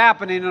of what's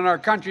happening in our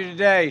country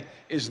today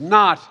is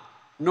not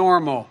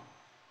normal.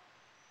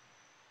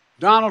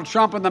 Donald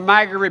Trump and the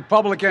MAGA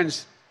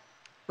Republicans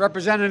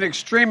represent an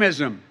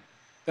extremism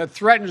that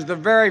threatens the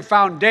very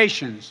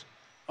foundations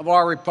of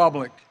our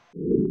republic.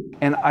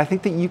 And I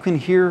think that you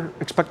can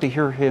expect to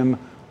hear him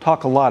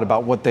talk a lot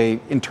about what they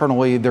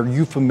internally, their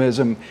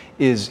euphemism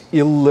is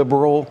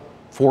illiberal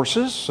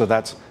forces. So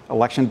that's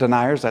election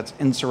deniers, that's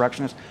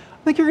insurrectionists.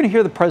 I think you're going to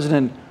hear the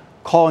president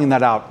calling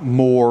that out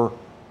more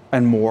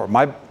and more.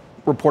 My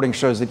reporting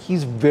shows that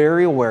he's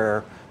very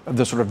aware of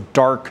the sort of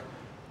dark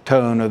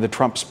tone of the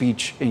Trump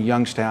speech in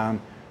Youngstown,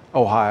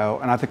 Ohio,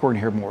 and I think we're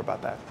going to hear more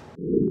about that.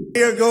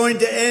 We are going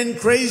to end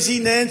crazy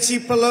Nancy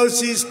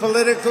Pelosi's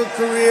political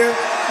career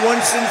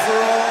once and for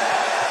all.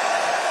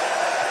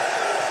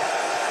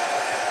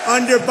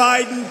 Under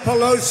Biden,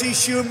 Pelosi,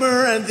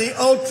 Schumer, and the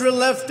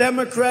ultra-left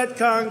Democrat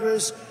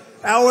Congress,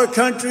 our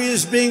country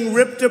is being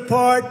ripped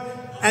apart,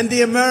 and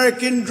the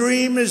American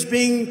dream is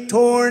being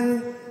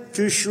torn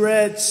to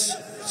shreds.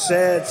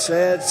 Sad,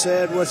 sad,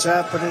 sad what's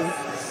happening.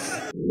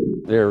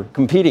 They're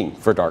competing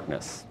for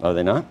darkness, are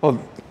they not?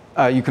 Well,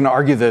 you can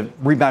argue the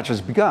rematch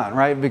has begun,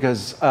 right?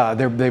 Because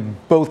they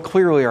both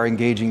clearly are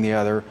engaging the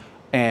other,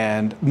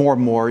 and more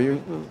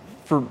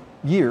for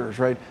years,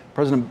 right?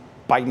 President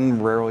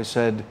Biden rarely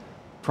said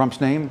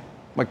Trump's name.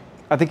 Like,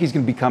 I think he's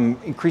going to become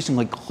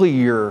increasingly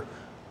clear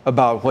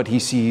about what he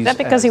sees. Is that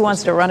because he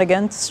wants to run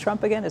against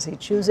Trump again? Is he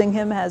choosing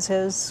him as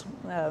his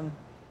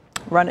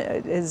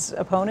his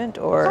opponent,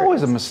 or? It's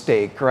always a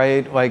mistake,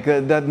 right? Like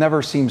that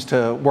never seems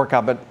to work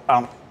out. But I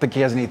don't think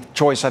he has any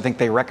choice. I think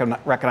they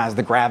recognize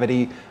the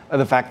gravity of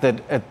the fact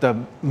that at the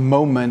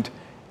moment,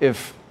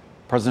 if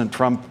President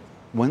Trump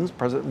wins,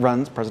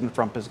 President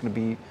Trump is going to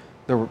be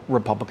the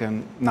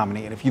Republican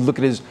nominee. And if you look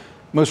at his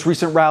most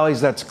recent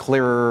rallies, that's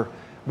clearer.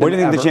 What do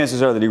you think the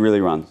chances are that he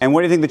really runs? And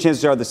what do you think the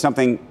chances are that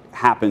something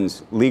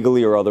happens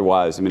legally or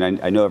otherwise? I mean,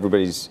 I know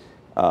everybody's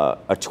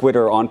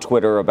on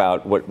Twitter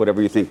about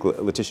whatever you think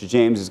Letitia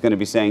James is going to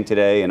be saying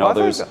today, and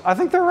others. I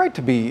think they're right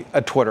to be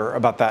a Twitter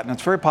about that, and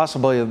it's very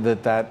possible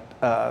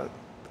that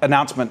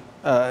announcement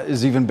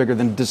is even bigger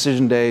than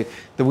Decision Day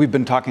that we've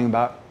been talking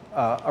about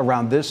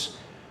around this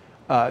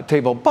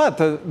table. But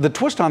the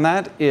twist on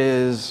that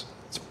is,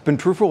 it's been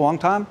true for a long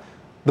time.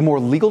 The more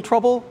legal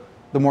trouble,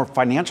 the more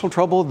financial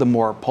trouble, the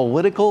more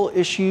political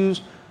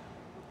issues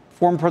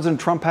former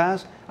President Trump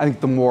has, I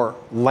think the more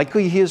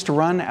likely he is to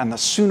run and the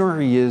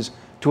sooner he is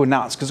to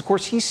announce. Because, of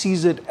course, he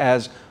sees it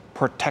as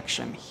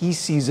protection. He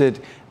sees it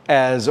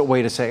as a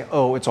way to say,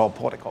 oh, it's all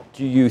political.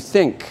 Do you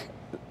think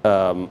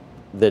that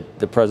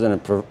the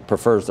president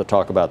prefers to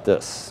talk about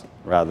this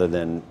rather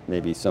than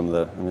maybe some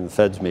of the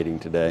Fed's meeting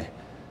today?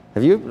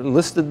 Have you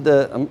listed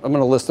I'm going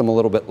to list them a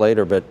little bit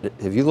later, but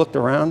have you looked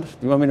around? Do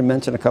you want me to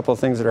mention a couple of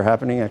things that are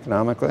happening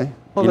economically?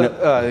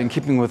 Well, in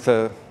keeping with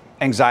the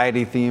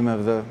anxiety theme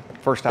of the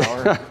first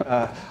hour.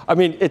 I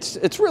mean,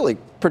 it's really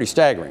pretty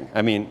staggering.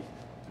 I mean,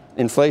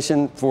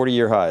 inflation,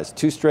 40-year highs,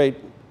 2 straight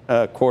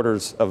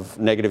quarters of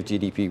negative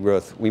GDP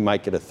growth. We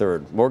might get a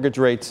third. Mortgage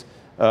rates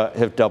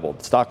have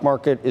doubled. Stock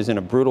market is in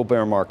a brutal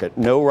bear market.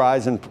 No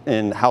rise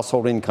in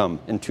household income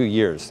in 2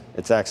 years.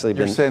 It's actually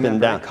been down.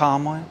 Very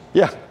calmly.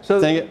 Yeah.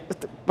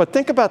 But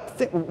think about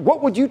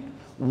what would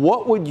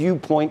you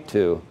point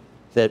to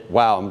that?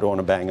 Wow, I'm doing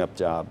a bang-up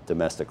job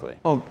domestically.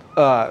 Well,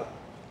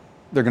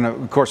 they're going to,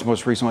 of course,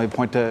 most recently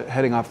point to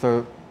heading off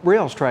the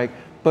rail strike.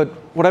 But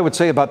what I would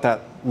say about that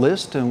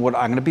list and what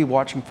I'm going to be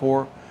watching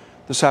for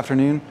this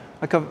afternoon,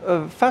 like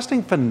a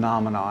fascinating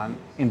phenomenon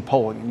in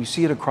polling, and you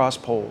see it across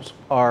polls,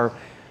 are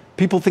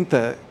people think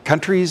the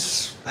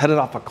country's headed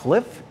off a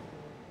cliff,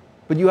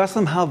 but you ask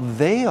them how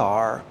they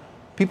are,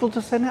 people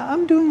just say, no,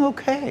 I'm doing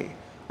okay.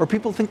 Or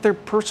people think their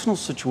personal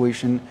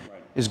situation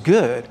is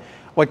good.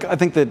 Like, I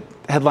think that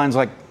headlines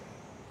like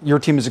your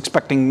team is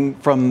expecting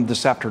from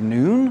this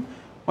afternoon,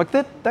 like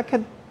that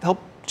could help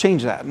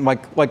change that. And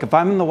like if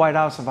I'm in the White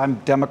House, if I'm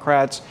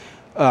Democrats,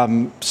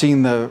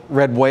 seeing the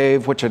red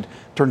wave, which had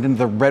turned into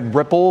the red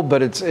ripple,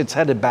 but it's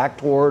headed back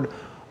toward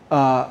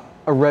a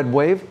red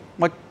wave.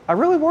 Like, I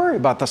really worry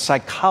about the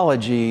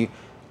psychology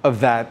of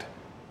that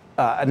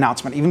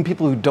announcement. Even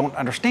people who don't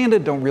understand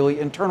it, don't really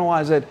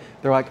internalize it,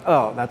 they're like,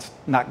 oh, that's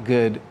not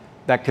good.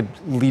 That could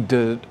lead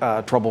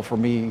to trouble for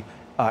me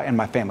and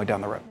my family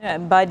down the road. Yeah,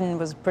 and Biden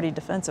was pretty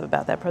defensive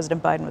about that.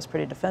 President Biden was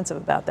pretty defensive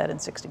about that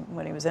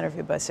when he was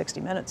interviewed by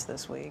 60 Minutes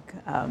this week.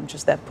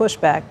 Just that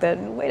pushback that,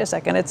 wait a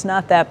second, it's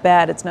not that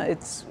bad.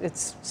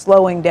 It's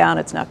slowing down.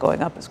 It's not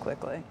going up as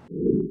quickly.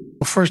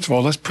 Well, first of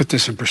all, let's put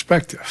this in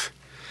perspective.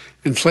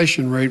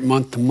 Inflation rate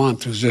month to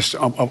month was just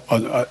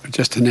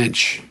an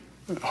inch.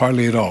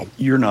 Hardly at all.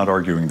 You're not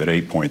arguing that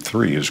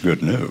 8.3 is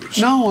good news.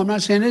 No, I'm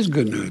not saying it's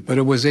good news, but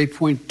it was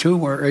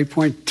 8.2 or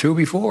 8.2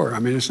 before. I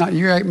mean, it's not,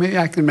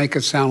 I can make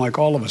it sound like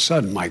all of a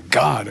sudden, my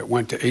God, it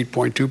went to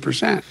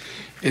 8.2%.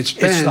 It's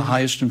the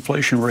highest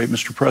inflation rate,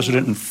 Mr.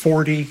 President, in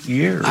 40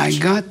 years. I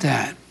got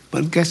that.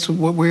 But guess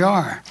what we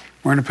are?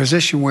 We're in a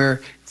position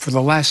where for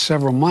the last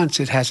several months,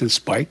 it hasn't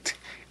spiked.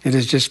 It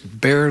is just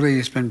barely,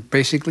 it's been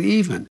basically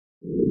even.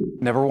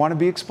 Never want to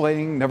be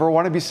explaining, never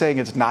want to be saying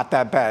it's not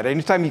that bad.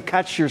 Anytime you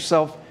catch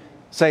yourself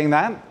saying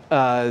that,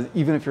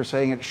 even if you're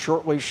saying it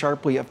shortly,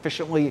 sharply,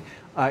 efficiently,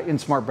 in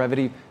smart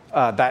brevity,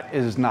 that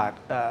is not,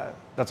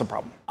 that's a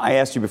problem. I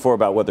asked you before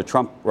about whether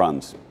Trump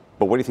runs,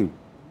 but what do you think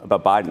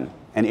about Biden?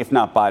 And if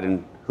not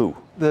Biden, who?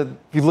 If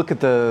you look at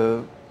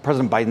the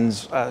President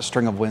Biden's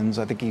string of wins,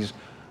 I think he's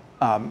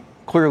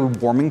clearly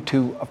warming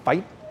to a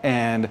fight.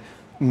 And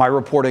my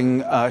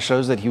reporting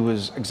shows that he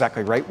was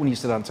exactly right when he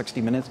said on 60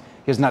 Minutes.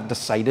 He has not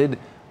decided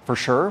for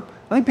sure.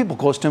 I think people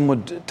close to him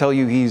would tell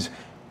you he's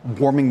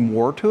warming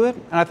more to it.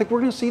 And I think we're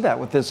going to see that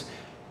with this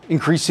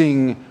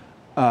increasing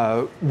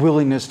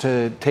willingness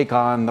to take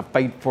on the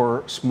fight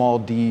for small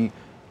d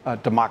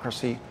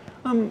democracy.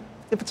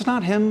 If it's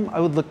not him,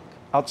 I would look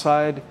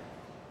outside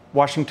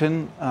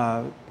Washington.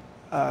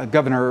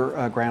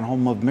 Governor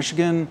Granholm of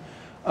Michigan,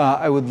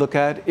 I would look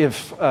at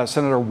if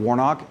Senator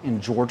Warnock in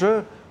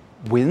Georgia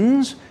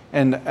wins,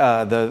 and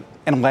the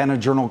Atlanta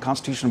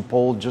Journal-Constitution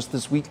poll just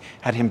this week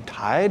had him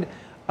tied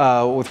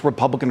with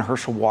Republican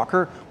Herschel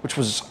Walker, which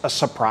was a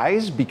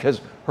surprise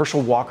because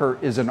Herschel Walker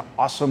is an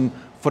awesome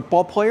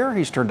football player.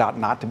 He's turned out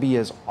not to be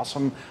as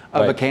awesome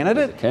of a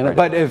candidate.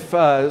 But if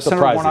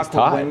Senator Warnock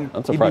would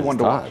win, he'd be one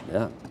to watch.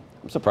 Yeah,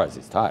 I'm surprised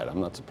he's tied.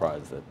 I'm not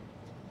surprised that,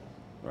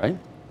 right?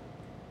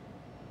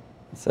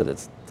 He said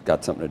it's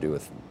got something to do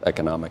with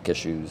economic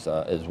issues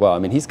as well. I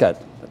mean,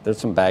 there's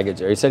some baggage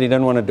there. He said he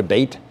doesn't want to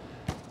debate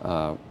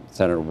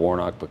Senator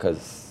Warnock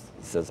because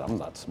he says, I'm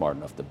not smart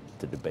enough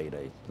to debate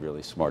a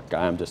really smart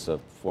guy. I'm just a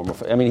former,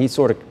 I mean, he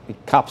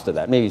cops to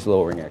that. Maybe he's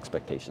lowering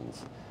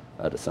expectations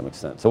to some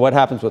extent. So what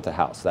happens with the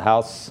House? The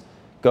House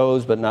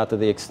goes, but not to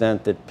the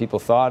extent that people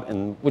thought.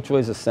 And which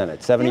way is the Senate?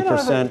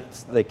 70%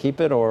 they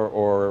keep it,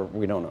 or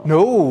we don't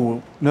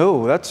know?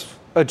 No, that's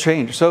a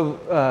change.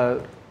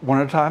 So one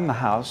at a time, the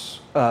House,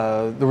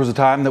 there was a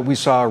time that we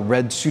saw a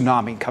red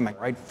tsunami coming,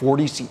 right?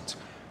 40 seats.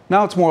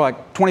 Now it's more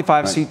like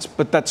 25 seats,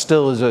 but that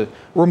still is a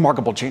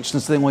remarkable change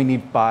since they only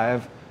need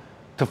 5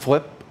 to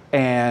flip.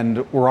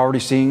 And we're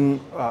already seeing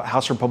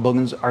House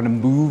Republicans are going to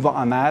move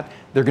on that.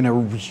 They're going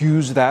to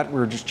use that. We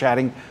were just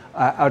chatting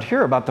out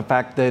here about the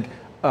fact that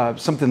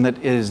something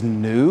that is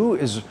new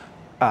is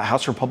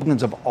House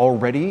Republicans have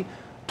already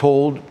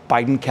told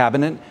Biden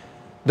cabinet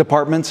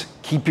departments,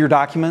 keep your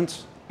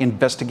documents,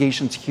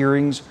 investigations,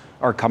 hearings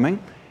are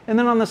coming. And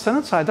then on the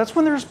Senate side, that's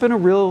when there's been a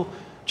real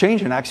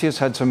change. And Axios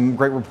had some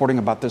great reporting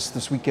about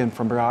this weekend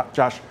from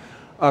Josh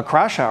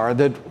Kraushaar,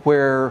 that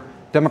where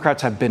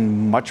Democrats have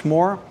been much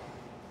more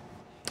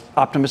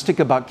optimistic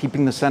about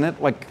keeping the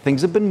Senate. Like,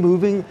 things have been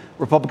moving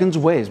Republicans'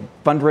 ways,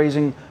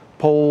 fundraising,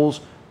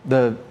 polls,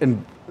 the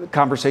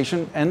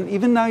conversation, and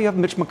even now you have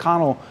Mitch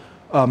McConnell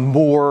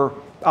more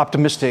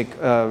optimistic.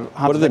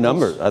 What are the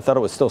numbers? I thought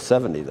it was still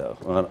 70 though.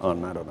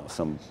 On I don't know,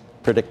 some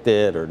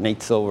predicted or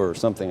Nate Silver or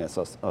something. I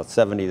saw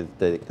 70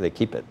 that they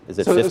keep it. Is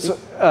it 50?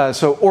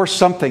 Or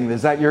something.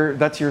 Is that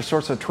that's your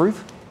source of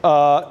truth?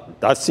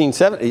 I've seen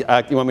 70.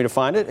 You want me to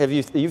find it?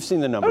 You've seen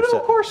the numbers?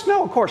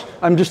 No, of course.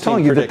 I'm just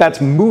telling you that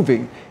that's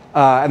moving.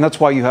 And that's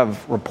why you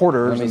have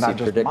reporters and not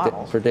just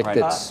models.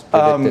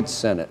 Predicted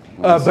Senate.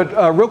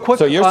 But real quick.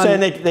 So you're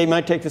saying they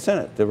might take the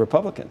Senate, the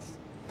Republicans?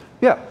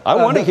 Yeah. I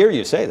want to hear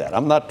you say that.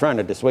 I'm not trying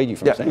to dissuade you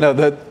from saying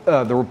that.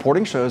 No, the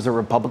reporting shows that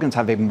Republicans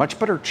have a much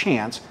better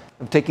chance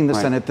of taking the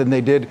Senate than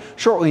they did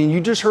shortly. And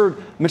you just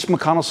heard Mitch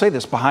McConnell say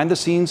this behind the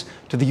scenes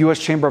to the U.S.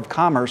 Chamber of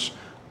Commerce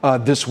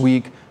this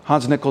week.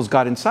 Hans Nichols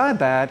got inside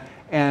that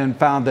and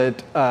found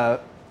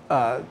that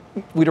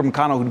Leader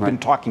McConnell, who'd been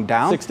talking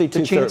down the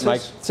chances.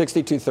 Mike,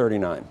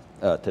 62-39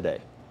 today.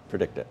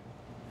 Predict it.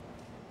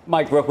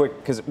 Mike, real quick,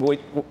 because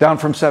down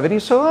from 70.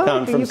 So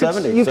down from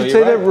 70. You could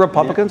say that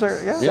Republicans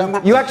are.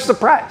 Yeah. You actually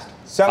surprised.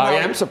 Somehow, I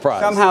am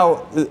surprised.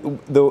 Somehow,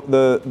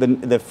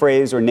 the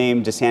phrase or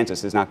name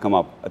DeSantis has not come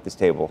up at this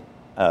table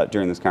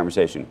during this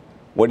conversation.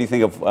 What do you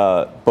think of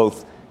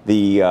both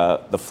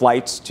the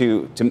flights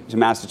to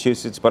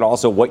Massachusetts, but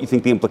also what you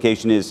think the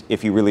implication is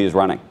if he really is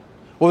running?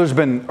 Well, there's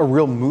been a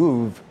real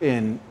move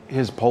in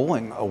his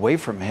polling away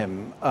from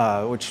him,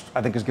 which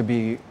I think is going to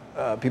be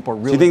people are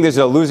really. Do you think there's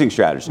a losing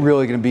strategy?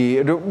 Really going to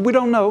be. We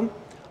don't know.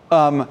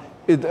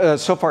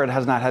 So far, it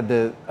has not had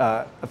the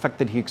effect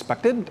that he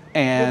expected.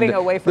 And moving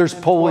away from there's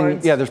polling.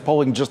 towards... Yeah, there's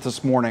polling just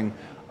this morning,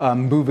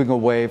 moving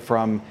away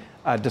from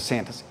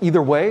DeSantis.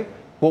 Either way,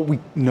 what we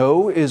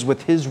know is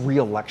with his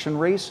re-election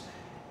race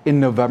in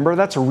November,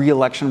 that's a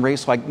re-election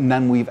race like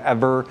none we've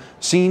ever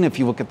seen. If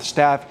you look at the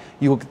staff,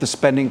 you look at the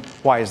spending.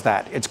 Why is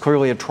that? It's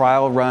clearly a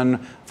trial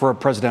run for a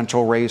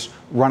presidential race.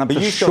 Run up but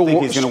the you still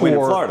think he's going to win in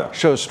Florida?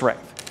 Shows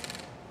strength.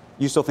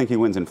 You still think he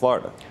wins in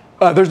Florida?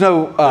 There's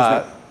no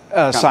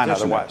sign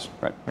otherwise.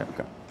 Right. Yeah.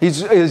 Okay.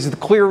 He's the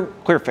clear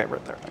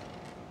favorite there.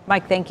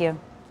 Mike, thank you.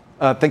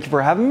 Thank you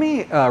for having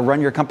me.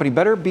 Run your company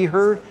better. Be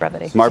heard.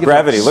 Brevity. Smart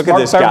Brevity. Look at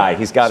this guy.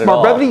 He's got it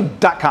all.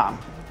 SmartBrevity.com.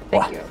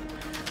 Thank you.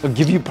 It'll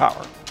give you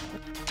power.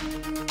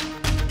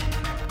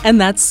 And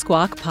that's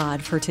Squawk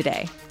Pod for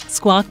today.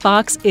 Squawk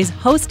Box is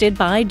hosted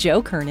by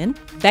Joe Kernan,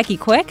 Becky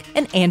Quick,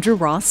 and Andrew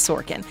Ross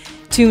Sorkin.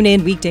 Tune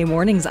in weekday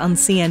mornings on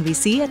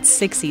CNBC at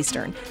 6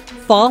 Eastern.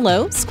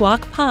 Follow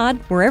Squawk Pod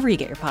wherever you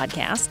get your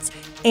podcasts.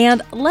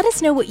 And let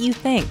us know what you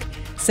think.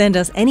 Send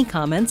us any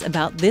comments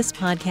about this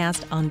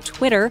podcast on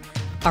Twitter.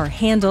 Our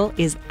handle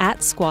is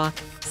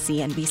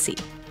 @SquawkCNBC.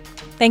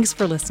 Thanks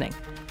for listening.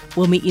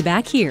 We'll meet you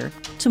back here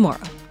tomorrow.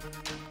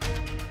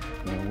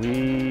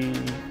 We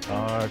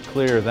are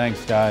clear.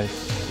 Thanks, guys.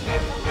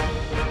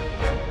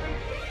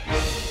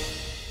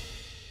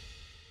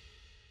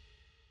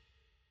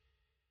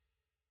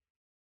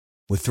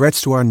 With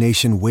threats to our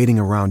nation waiting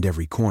around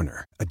every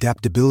corner,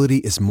 adaptability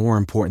is more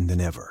important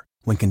than ever.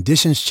 When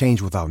conditions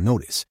change without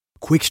notice,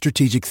 quick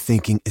strategic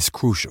thinking is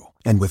crucial.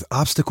 And with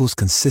obstacles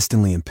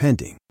consistently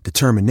impending,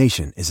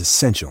 determination is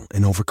essential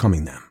in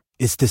overcoming them.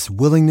 It's this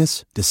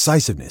willingness,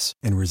 decisiveness,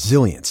 and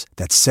resilience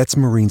that sets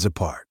Marines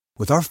apart.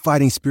 With our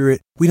fighting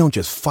spirit, we don't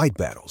just fight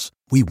battles,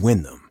 we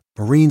win them.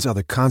 Marines are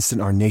the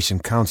constant our nation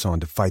counts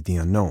on to fight the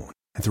unknown.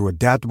 And through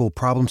adaptable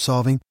problem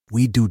solving,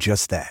 we do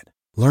just that.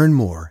 Learn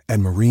more at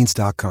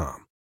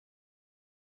Marines.com.